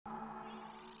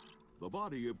The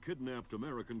body of kidnapped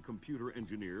American computer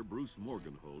engineer Bruce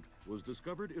Morgenholt was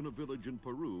discovered in a village in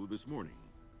Peru this morning.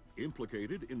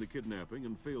 Implicated in the kidnapping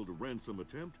and failed ransom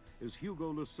attempt is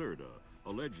Hugo Lacerda,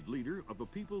 alleged leader of the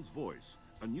People's Voice,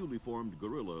 a newly formed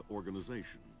guerrilla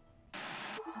organization.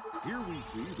 Here we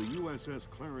see the USS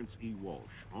Clarence E.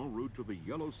 Walsh en route to the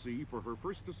Yellow Sea for her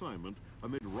first assignment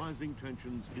amid rising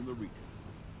tensions in the region.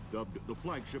 Dubbed the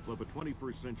flagship of a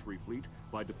 21st century fleet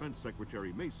by Defense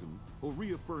Secretary Mason, who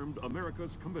reaffirmed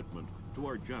America's commitment to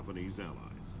our Japanese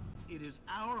allies. It is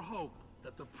our hope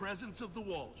that the presence of the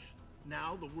Walsh,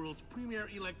 now the world's premier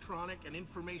electronic and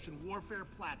information warfare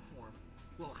platform,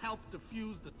 will help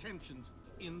diffuse the tensions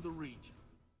in the region.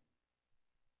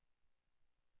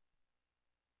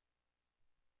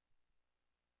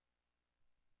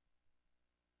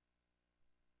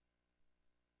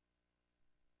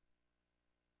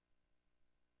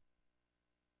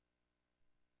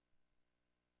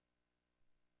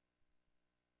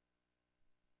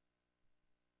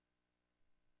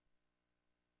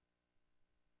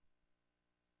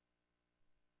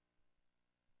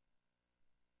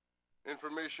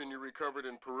 Information you recovered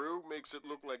in Peru makes it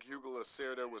look like Hugo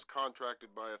Lacerda was contracted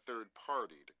by a third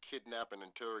party to kidnap and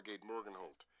interrogate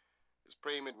Morgenholt. His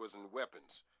payment was in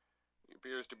weapons. He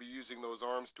appears to be using those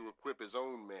arms to equip his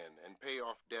own men and pay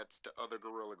off debts to other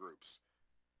guerrilla groups.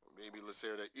 Maybe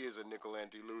Lacerda is a nickel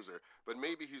anti-loser, but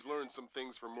maybe he's learned some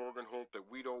things from Morgenholt that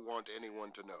we don't want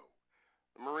anyone to know.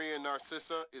 The Maria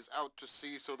Narcissa is out to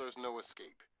sea, so there's no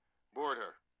escape. Board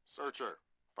her, search her,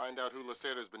 find out who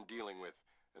Lacerda's been dealing with,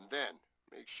 and then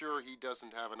make sure he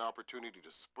doesn't have an opportunity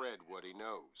to spread what he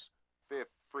knows.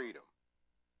 Fifth, freedom.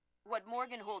 What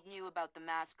Morgenholt knew about the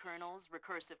mass kernels,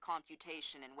 recursive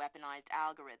computation, and weaponized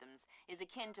algorithms is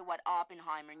akin to what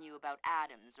Oppenheimer knew about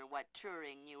atoms or what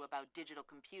Turing knew about digital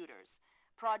computers.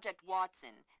 Project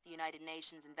Watson, the United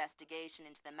Nations investigation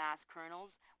into the mass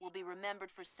kernels, will be remembered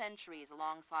for centuries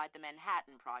alongside the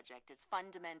Manhattan Project as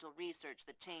fundamental research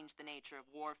that changed the nature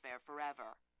of warfare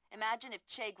forever. Imagine if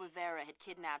Che Guevara had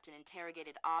kidnapped and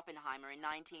interrogated Oppenheimer in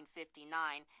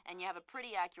 1959, and you have a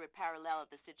pretty accurate parallel of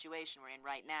the situation we're in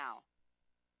right now.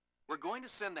 We're going to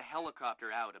send the helicopter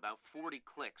out about 40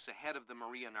 clicks ahead of the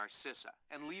Maria Narcissa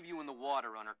and leave you in the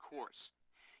water on her course.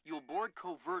 You'll board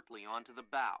covertly onto the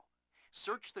bow.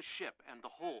 Search the ship and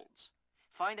the holds.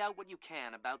 Find out what you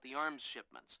can about the arms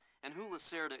shipments and who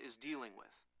Lacerda is dealing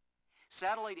with.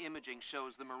 Satellite imaging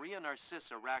shows the Maria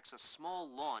Narcissa racks a small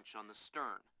launch on the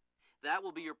stern. That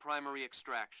will be your primary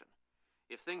extraction.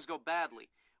 If things go badly,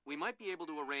 we might be able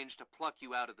to arrange to pluck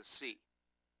you out of the sea.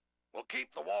 We'll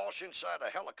keep the Walsh inside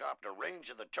a helicopter range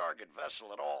of the target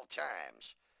vessel at all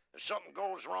times. If something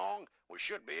goes wrong, we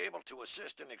should be able to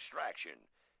assist in extraction.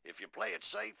 If you play it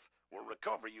safe, we'll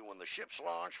recover you when the ship's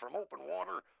launched from open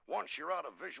water once you're out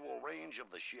of visual range of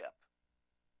the ship.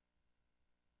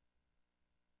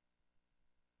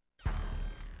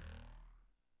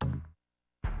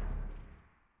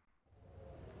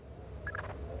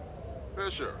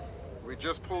 Fisher, we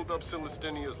just pulled up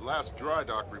Celestinia's last dry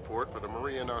dock report for the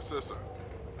Maria Narcissa.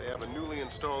 They have a newly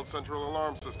installed central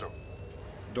alarm system.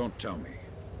 Don't tell me.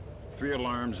 3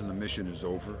 alarms and the mission is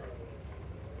over?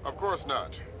 Of course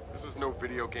not. This is no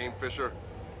video game, Fisher.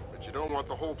 But you don't want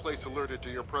the whole place alerted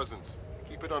to your presence.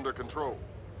 Keep it under control.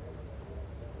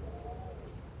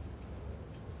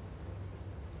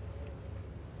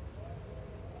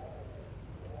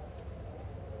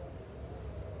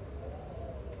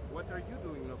 What are you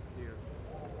doing up here?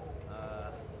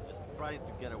 Just trying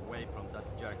to get away from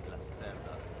that jerk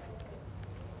Lacerda.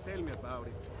 Tell me about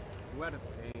it. What a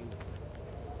pain.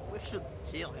 We should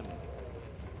kill him.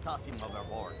 Toss him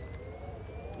overboard.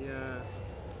 Yeah,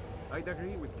 I'd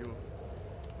agree with you.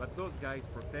 But those guys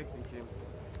protecting him...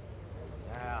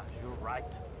 Yeah, you're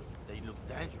right. They look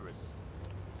dangerous.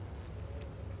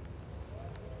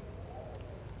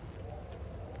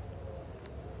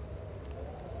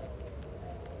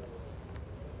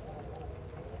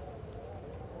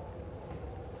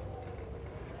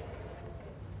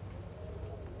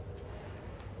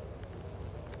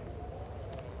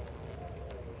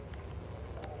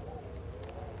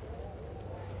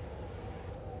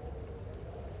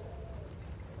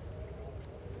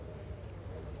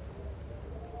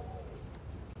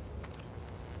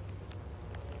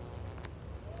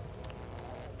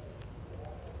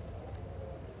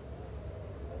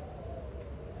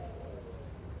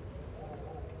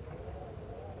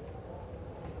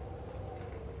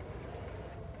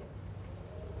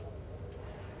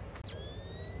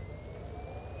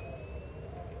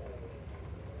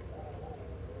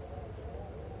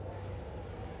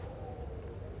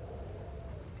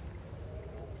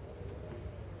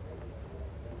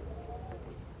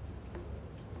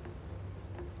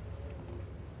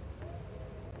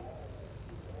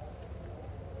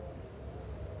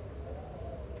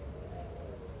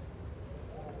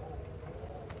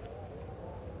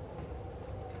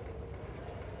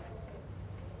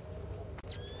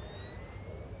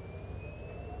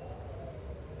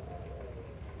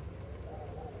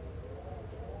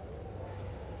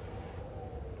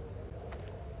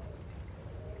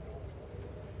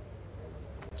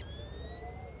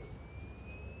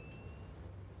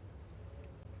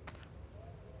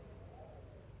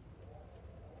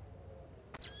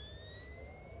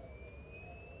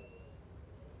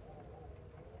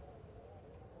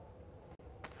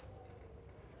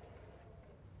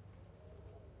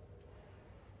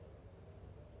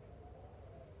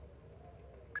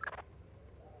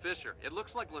 Fisher, it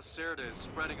looks like Lacerda is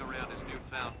spreading around his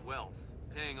newfound wealth,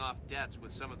 paying off debts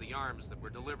with some of the arms that were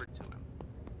delivered to him.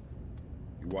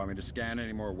 You want me to scan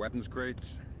any more weapons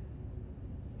crates?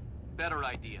 Better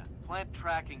idea. Plant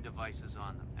tracking devices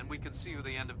on them, and we can see who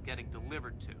they end up getting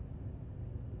delivered to.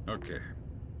 Okay.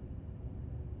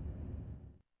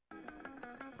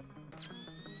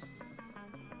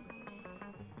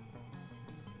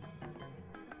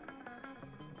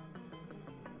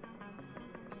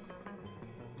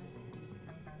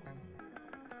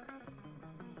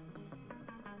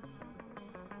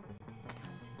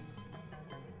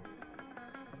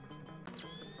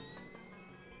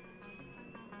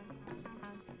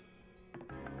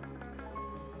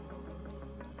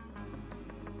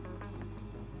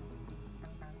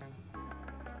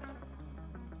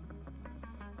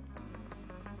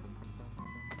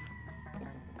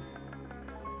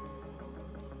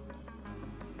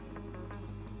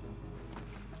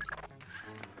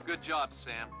 Good job,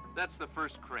 Sam. That's the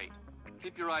first crate.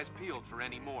 Keep your eyes peeled for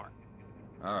any more.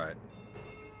 All right.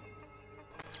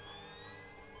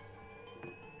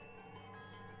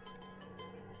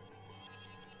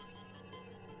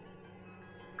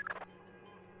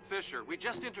 Fisher, we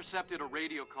just intercepted a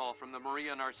radio call from the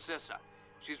Maria Narcissa.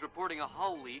 She's reporting a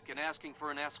hull leak and asking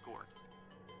for an escort.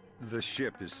 The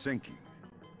ship is sinking.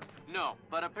 No,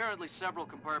 but apparently several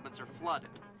compartments are flooded.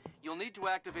 You'll need to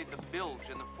activate the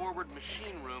bilge in the forward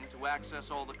machine room to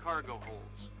access all the cargo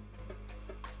holds.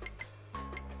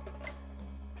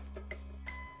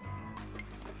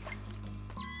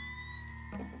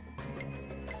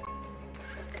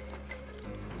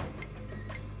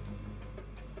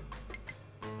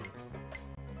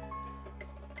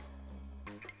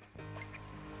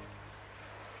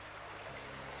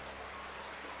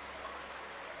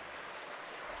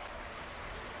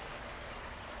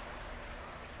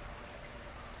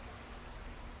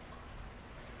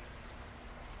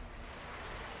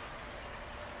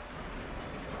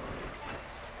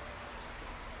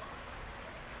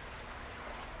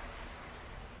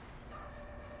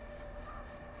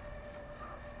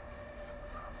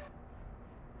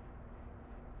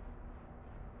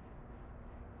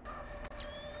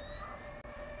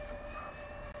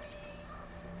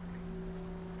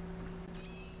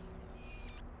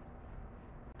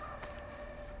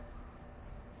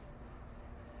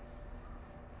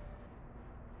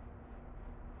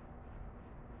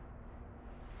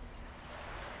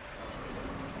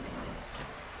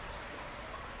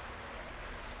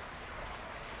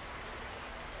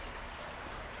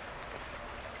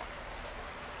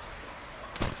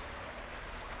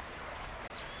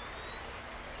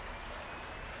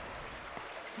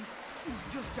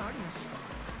 It's just darkness.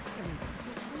 I mean,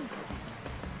 you're ready for this.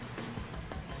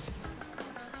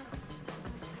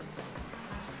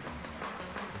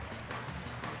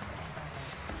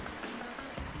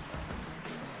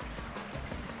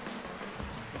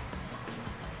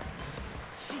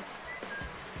 Shit!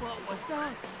 What was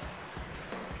that?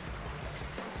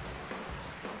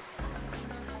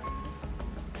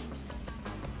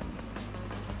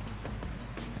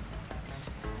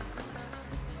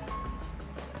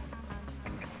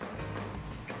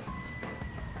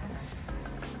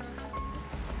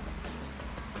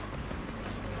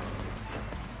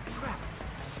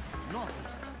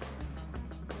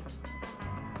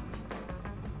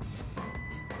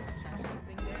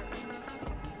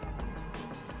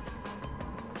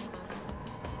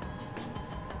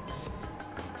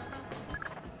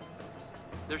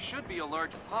 There should be a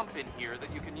large pump in here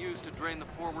that you can use to drain the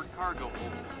forward cargo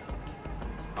hold.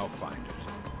 I'll find it.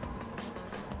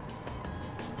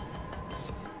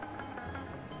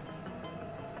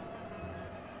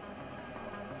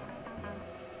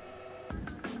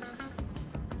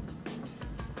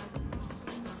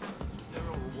 There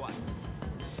or what?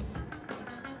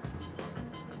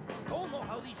 Don't know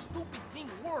how this stupid thing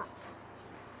works.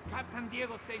 Captain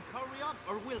Diego says hurry up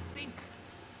or we'll sink.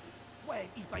 Well,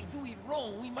 if I do it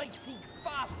wrong, we might sink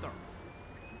faster.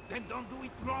 Then don't do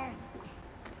it wrong.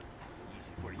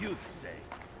 Easy for you to say.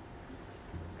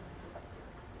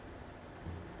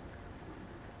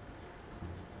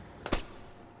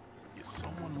 Is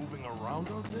someone moving around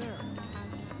out there?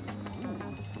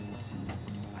 Ooh.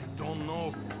 I don't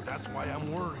know. That's why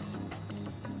I'm worried.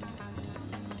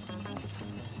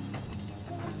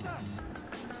 What's that?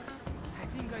 I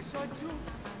think I saw it too.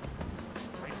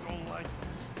 I don't like this.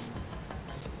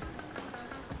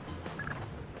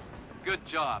 Good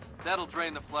job. That'll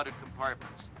drain the flooded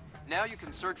compartments. Now you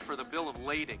can search for the bill of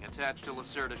lading attached to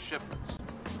Lacerda's shipments.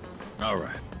 All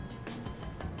right.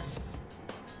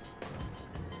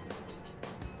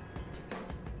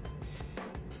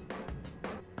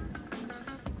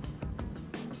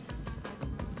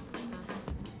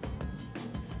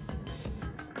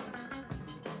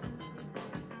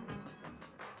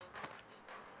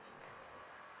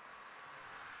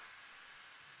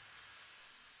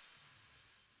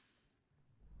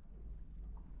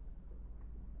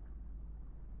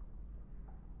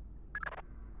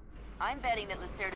 I'm betting that Lacerda